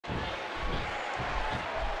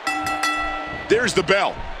There's the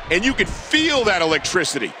bell, and you can feel that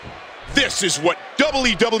electricity. This is what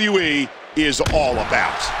WWE is all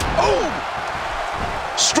about.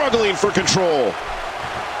 Oh! Struggling for control.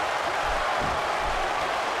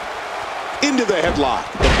 Into the headlock,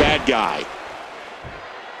 the bad guy.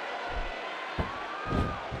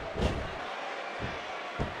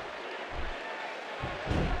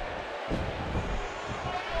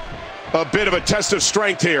 A bit of a test of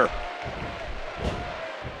strength here.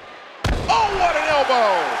 Oh, what an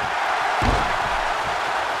elbow!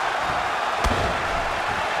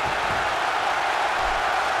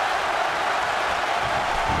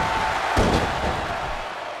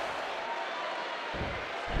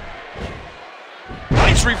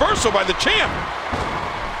 Nice reversal by the champ.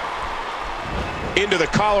 Into the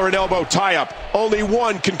collar and elbow tie-up. Only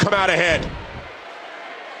one can come out ahead.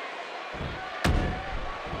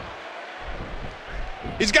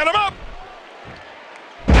 He's got him up.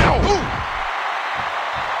 Ow. Ooh.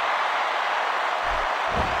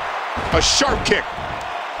 A sharp kick.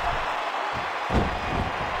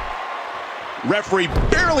 Referee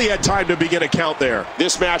barely had time to begin a count there.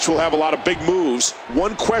 This match will have a lot of big moves.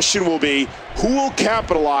 One question will be, who will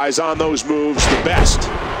capitalize on those moves the best?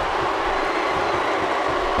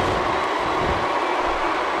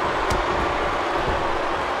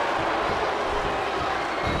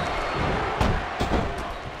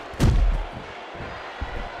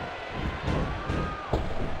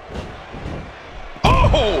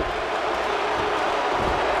 Oh!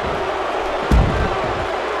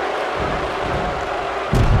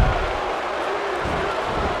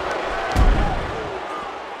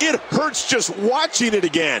 It hurts just watching it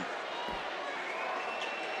again.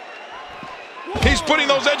 He's putting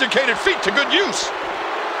those educated feet to good use.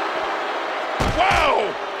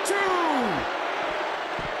 Wow! 2,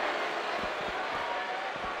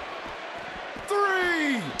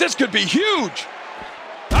 3. This could be huge.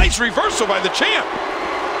 Nice reversal by the champ.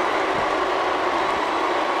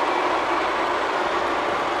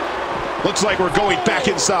 Looks like we're going back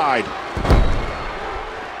inside.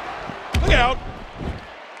 Look out.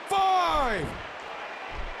 5.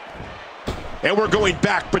 And we're going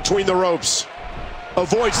back between the ropes.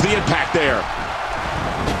 Avoids the impact there.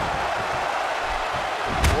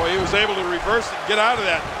 Boy, he was able to reverse it and get out of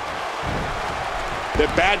that. The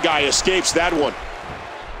bad guy escapes that one.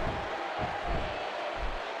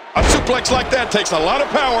 A suplex like that takes a lot of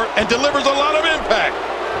power and delivers a lot of impact.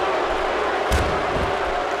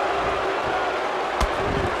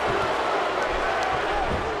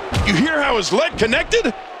 You hear how his leg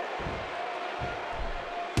connected?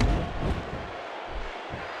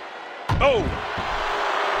 Oh.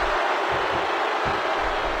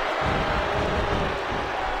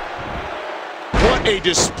 What a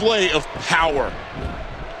display of power.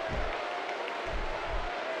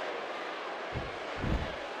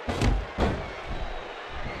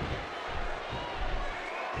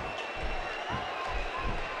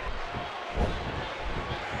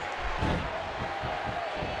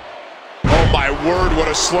 My word, what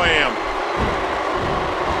a slam.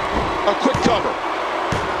 A quick cover.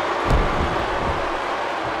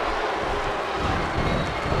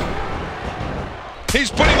 He's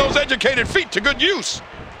putting those educated feet to good use.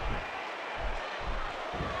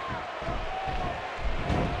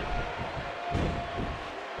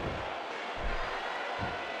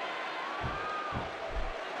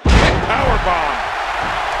 Power bomb.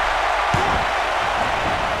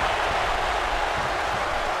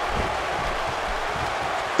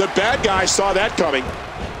 The bad guy saw that coming.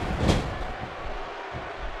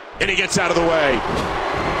 And he gets out of the way.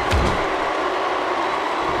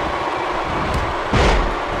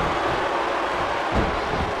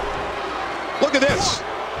 Look at this.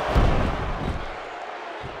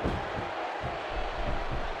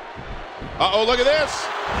 Uh-oh, look at this.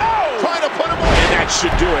 Oh! Trying to put him away. And that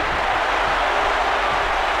should do it.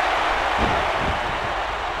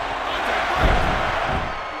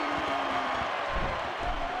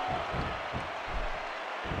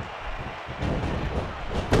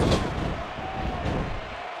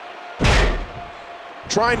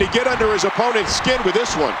 Trying to get under his opponent's skin with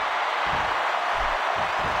this one.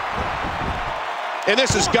 And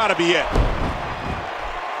this has got to be it.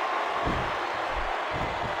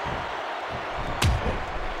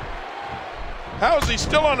 How is he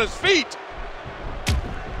still on his feet?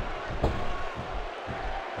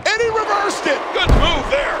 And he reversed it. Good move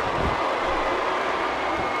there.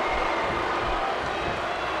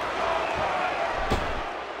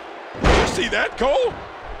 Did you see that, Cole?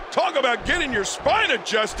 Talk about getting your spine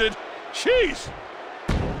adjusted. Jeez.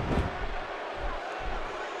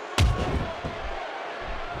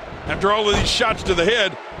 After all of these shots to the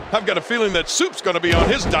head, I've got a feeling that Soup's going to be on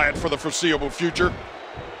his diet for the foreseeable future.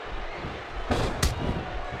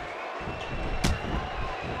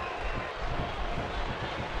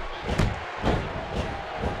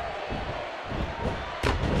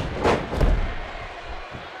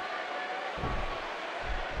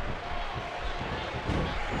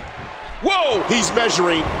 Whoa! He's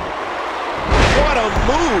measuring. What a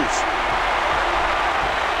move!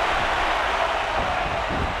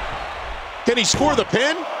 Can he score the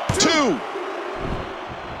pin? 2.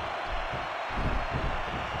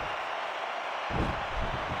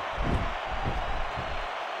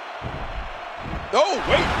 Oh,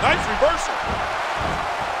 wait, nice reversal.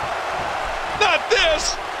 Not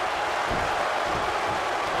this!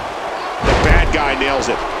 The bad guy nails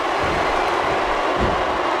it.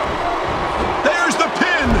 There's the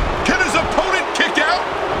pin! Can his opponent kick out?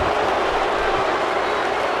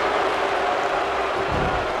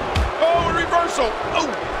 Oh, a reversal! Oh!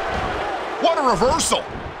 What a reversal!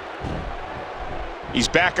 He's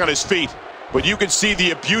back on his feet, but you can see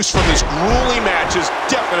the abuse from this grueling match has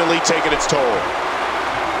definitely taken its toll.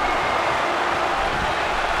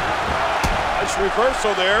 Nice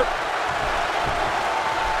reversal there.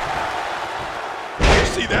 You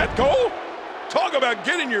see that, Cole? Talk about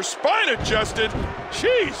getting your spine adjusted.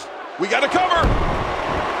 Jeez, we got to cover.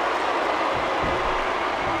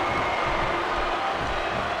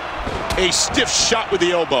 A stiff shot with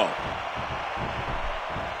the elbow.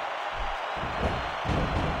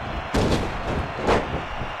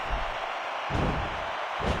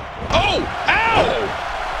 Oh, ow!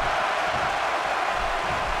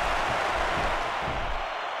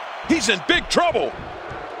 He's in big trouble.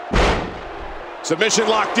 Submission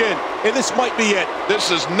locked in, and this might be it.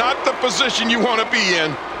 This is not the position you want to be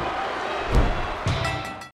in.